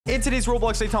In today's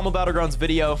Roblox Saitama Battlegrounds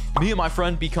video, me and my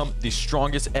friend become the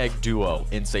strongest egg duo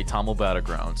in Saitama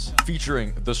Battlegrounds,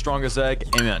 featuring the strongest egg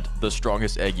and the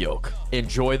strongest egg yolk.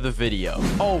 Enjoy the video.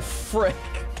 Oh, frick.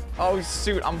 Oh,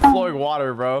 shoot. I'm flowing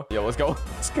water, bro. Yo, let's go.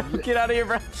 Let's go. Get out of here,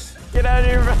 bro. Get out of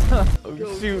here, bro.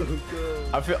 Oh, shoot.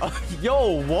 I feel...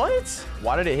 Yo, what?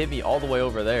 Why did it hit me all the way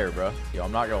over there, bro? Yo,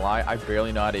 I'm not gonna lie. I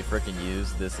barely know how to freaking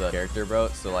use this character, bro.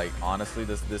 So, like, honestly,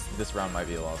 this round might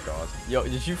be a lost cause. Yo,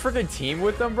 did you freaking team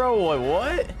with them, bro? Like,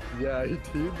 what? Yeah, he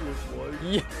teamed with one.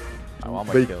 Yeah. Oh, I'm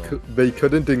gonna kill him. They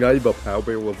couldn't deny the power of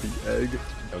the egg.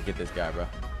 Yo, get this guy, bro.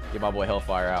 Get my boy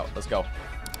Hellfire out. Let's go.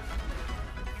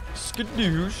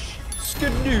 Skadoosh.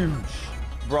 Skadoosh.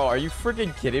 Bro, are you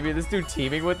freaking kidding me? This dude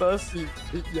teaming with us?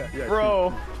 Yeah.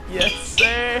 Bro, yes,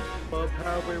 sir.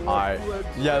 Alright.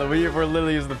 Yeah, we're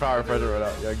literally using the power pressure right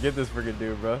now. Yo, get this freaking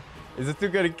dude, bro. Is this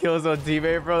dude gonna kill his own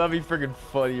teammate, bro? That'd be freaking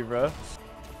funny, bro.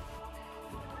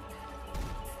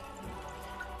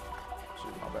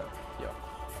 Shoot, my bad. Yo,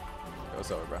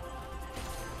 what's over, bro?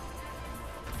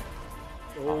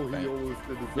 Oh, he almost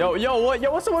did his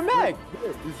Yo, what's up with Mag?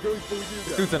 He's going for you.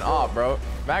 This dude's an op, bro.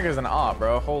 Mag is an op,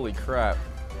 bro. Holy crap.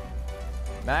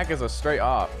 Mag is a straight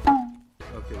op.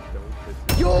 Okay,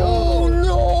 don't. Yo,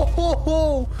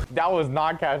 no! That was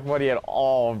not cash money at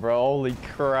all, bro. Holy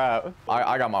crap.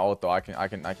 I got my ult though. I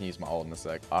can use my ult in a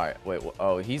sec. All right, wait.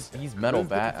 Oh, he's metal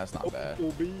bat. That's not bad.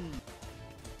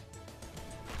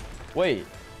 Wait,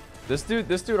 this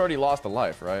dude already lost a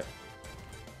life, right?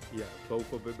 Yeah,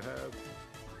 both of them have.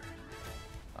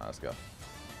 All right, let's go.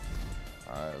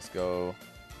 All right, let's go.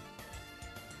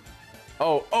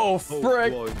 Oh,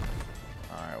 frick! Boy.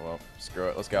 All right, well, screw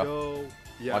it. Let's go. Yo.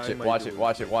 Yeah, Watch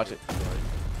it.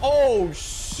 Oh,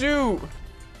 shoot!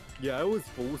 Yeah, I was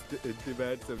forced to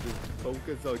internet, so just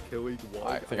focus on killing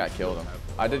one. I think I killed him.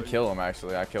 I did kill him,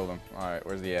 actually. I killed him. All right,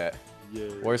 where's he at? Yeah.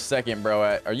 Where's second bro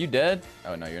at? Are you dead?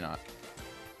 Oh, no, you're not.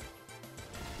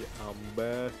 Yeah, I'm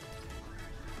back.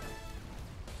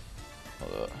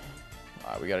 Hold up.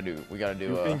 All right, we gotta do.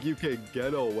 You think you can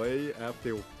get away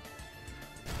after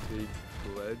being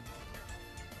bled?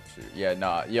 Yeah,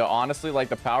 nah. Yo, honestly, like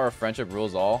the power of friendship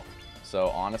rules all. So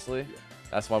honestly,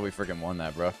 that's why we freaking won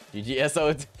that, bro. GG.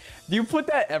 So do you put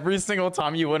that every single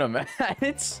time you win a match?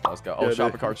 Let's go. Oh,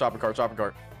 shopping cart.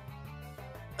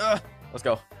 Let's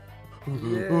go.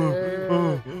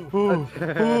 Yeah.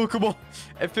 Oh, come on.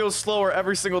 It feels slower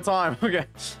every single time. Okay.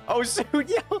 Oh, shoot,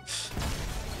 yo.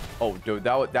 Oh, dude,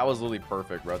 that was literally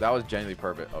perfect, bro. That was genuinely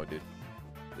perfect. Oh, dude.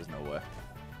 There's no way.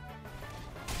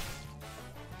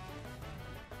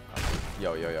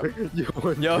 Yo. Yo.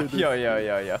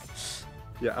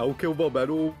 Yeah, I'll kill the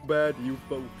metal bad. You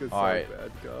focus on right.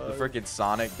 bad guy. The freaking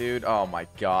Sonic, dude. Oh my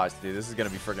gosh, dude. This is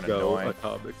gonna be freaking annoying.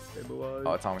 Atomic Samurai.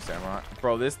 Oh, Atomic Samurai.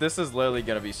 Bro, this is literally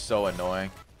gonna be so annoying.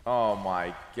 Oh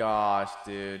my gosh,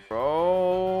 dude.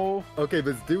 Bro. Okay,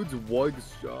 this dude's one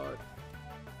shot.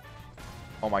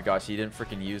 Oh my gosh, he didn't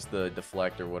freaking use the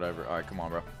deflect or whatever. All right, come on,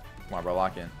 bro. Come on, bro.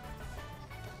 Lock in.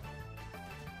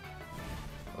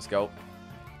 Let's go.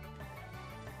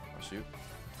 Oh, shoot.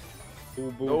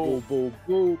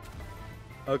 Boom.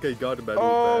 Okay, got him.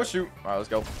 Oh, shoot. All right, let's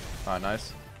go. All right,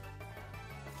 nice.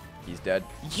 He's dead.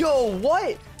 Yo,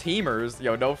 what? Teamers.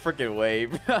 Yo, no freaking way.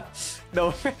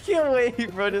 No freaking way,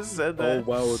 bro. Just said that. Oh,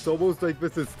 wow. It's almost like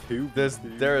this is two.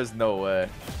 There is no way.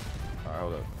 All right,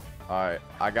 hold up. All right,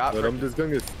 I got. But I'm just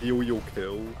gonna steal your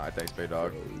kill. All right, thanks, Big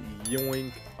Dog.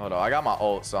 Yoink. Hold on, I got my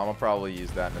ult, so I'm gonna probably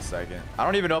use that in a second. I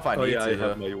don't even know if I need to. I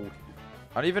have my ult.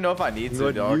 I don't even know if I need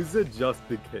to, dog. Use it just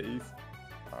in case.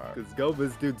 Alright. Because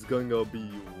this dude's gonna be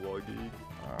lucky.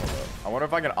 Alright, I wonder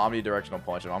if I can omnidirectional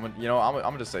punch him. I'm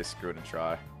gonna just say screw it and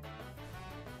try.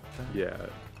 Yeah.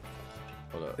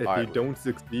 Hold up. If you don't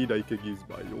succeed, I could use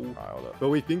my ult. Alright, hold up.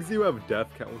 But he thinks you have death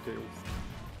counters.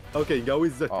 Okay, now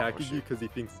he's attacking you shoot. because he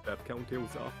thinks death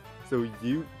counters off. So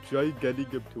you try getting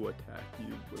him to attack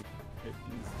you with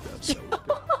his death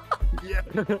counter. Yes.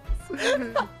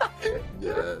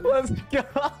 Let's go.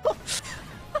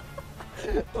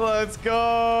 Let's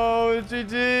go.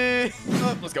 GG.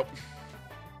 Let's go.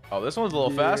 Oh, this one's a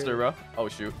little faster, bro. Oh,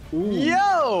 shoot. Ooh. Yo.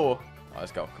 Oh,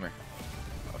 let's go. Come here.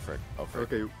 Oh, frick. Oh,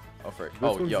 frick. Okay. Oh, frick.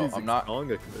 Oh, yo, I'm not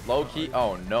low key.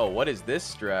 Oh, no. What is this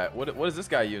strat? What is this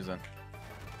guy using?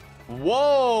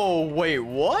 Whoa. Wait,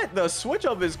 what? The switch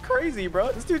up is crazy,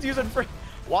 bro. This dude's using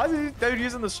Why is this dude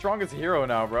using the strongest hero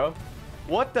now, bro?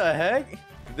 What the heck?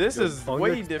 This is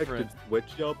way different.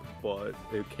 Switch up, but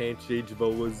it can't change the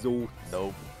result.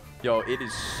 Nope. Yo, it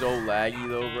is so laggy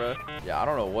though, bro. Yeah, I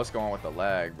don't know what's going on with the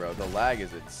lag, bro. The lag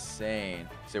is insane.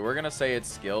 So we're gonna say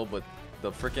it's skill, but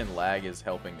the freaking lag is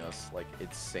helping us like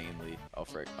insanely. Oh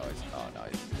frick. Oh no,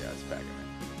 yeah, it's back in it.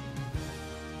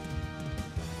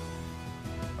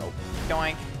 Oh,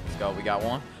 doink. Let's go. We got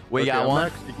one. We Okay, got one. I'm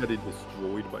actually getting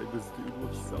destroyed by this dude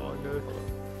with Sonic.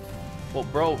 Well,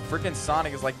 bro, freaking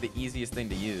Sonic is like the easiest thing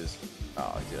to use.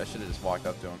 Oh, dude, I should have just walked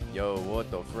up to him. Yo,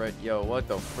 what the frick? Yo, what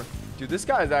the frick? Dude, this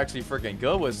guy is actually freaking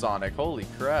good with Sonic. Holy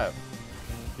crap.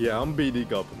 Yeah, I'm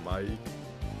beating up Mike.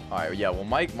 All right, yeah. Well,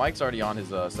 Mike's already on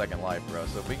his second life, bro.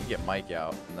 So if we can get Mike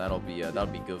out, that'll be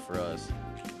good for us.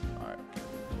 All right.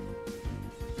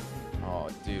 Oh,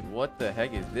 dude, what the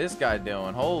heck is this guy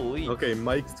doing? Holy. Okay,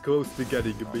 Mike's close to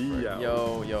getting me out.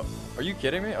 Yo, are you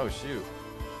kidding me? Oh shoot.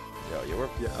 Yo, we're.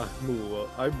 Yeah,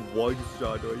 I'm one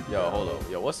shot right now. Yo, hold up.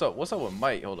 Yo, what's up with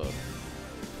Mike? Hold up.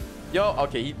 Yo,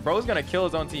 okay, bro's gonna kill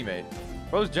his own teammate.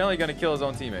 Bro's generally gonna kill his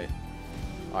own teammate.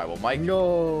 All right, well, Mike.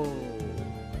 No.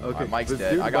 Okay, right, Mike's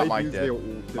dead. I got Mike dead.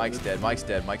 Mike's dead. Mike's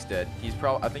dead. He's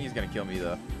probably. I think he's gonna kill me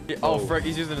though. Oh, frick!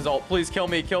 He's using his ult. Please kill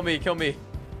me. All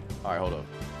right, hold up.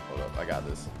 I got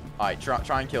this. All right,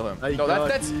 try and kill him. No,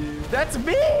 that's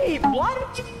me. Why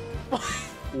did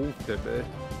you?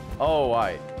 Oh, all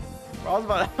right. I was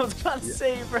about to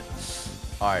say, bro.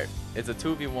 All right, it's a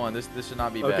 2v1. This should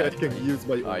not be bad. Okay, I can use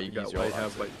my ult. All right, you can use your ult.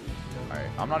 All right,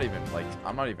 I'm not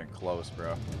even close, bro.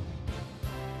 All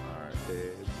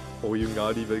right. Oh, you're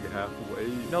not even halfway.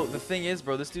 No, the thing is,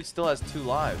 bro, this dude still has 2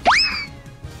 lives.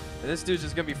 And this dude's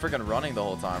just gonna be freaking running the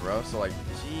whole time, bro. So like,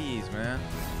 jeez, man.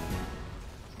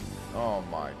 Oh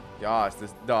my gosh,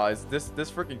 this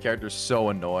freaking character is so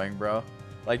annoying, bro.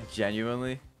 Like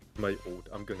genuinely. My ult,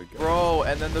 I'm gonna go. Bro,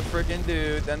 and then the freaking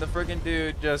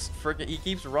dude, just freaking, he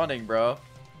keeps running, bro.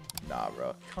 Nah,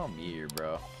 bro, come here,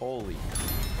 bro. Holy.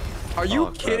 Are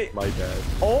you kidding? My bad.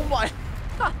 Oh my.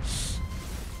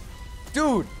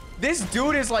 Dude, this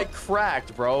dude is like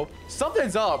cracked, bro.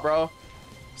 Something's up, bro.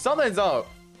 Something's up.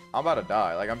 I'm about to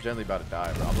die. Like, I'm genuinely about to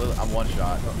die, bro. I'm one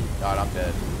shot. God, I'm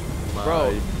dead.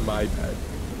 Bro. My bad.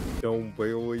 Don't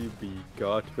worry, we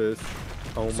got this.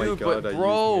 Oh my god, but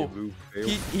bro,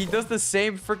 he does the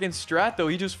same freaking strat though.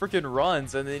 He just freaking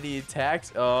runs and then he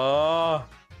attacks. Oh,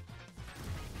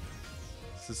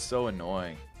 this is so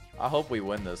annoying. I hope we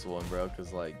win this one, bro,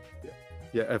 because like,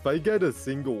 yeah, if I get a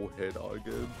single hit on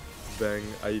him, then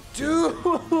I. Dude,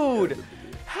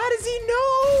 how does he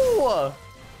know? All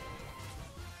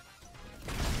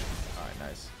right,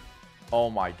 nice. Oh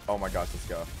my gosh, let's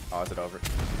go. Oh, is it over?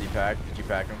 Did you pack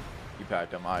him? You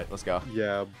packed him. All right, let's go.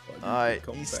 Yeah. All right,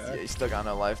 he's still got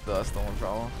no life though. That's the one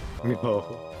problem.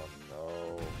 Oh, no.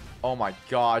 Oh my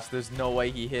gosh, there's no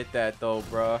way he hit that though,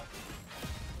 bro.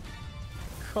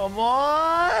 Come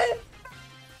on.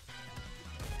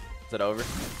 Is it over?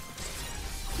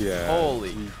 Yeah.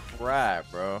 Holy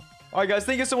crap, bro. All right, guys,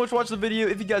 thank you so much for watching the video.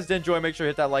 If you guys did enjoy, make sure to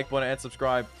hit that like button and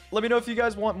subscribe. Let me know if you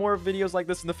guys want more videos like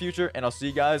this in the future, and I'll see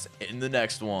you guys in the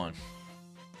next one.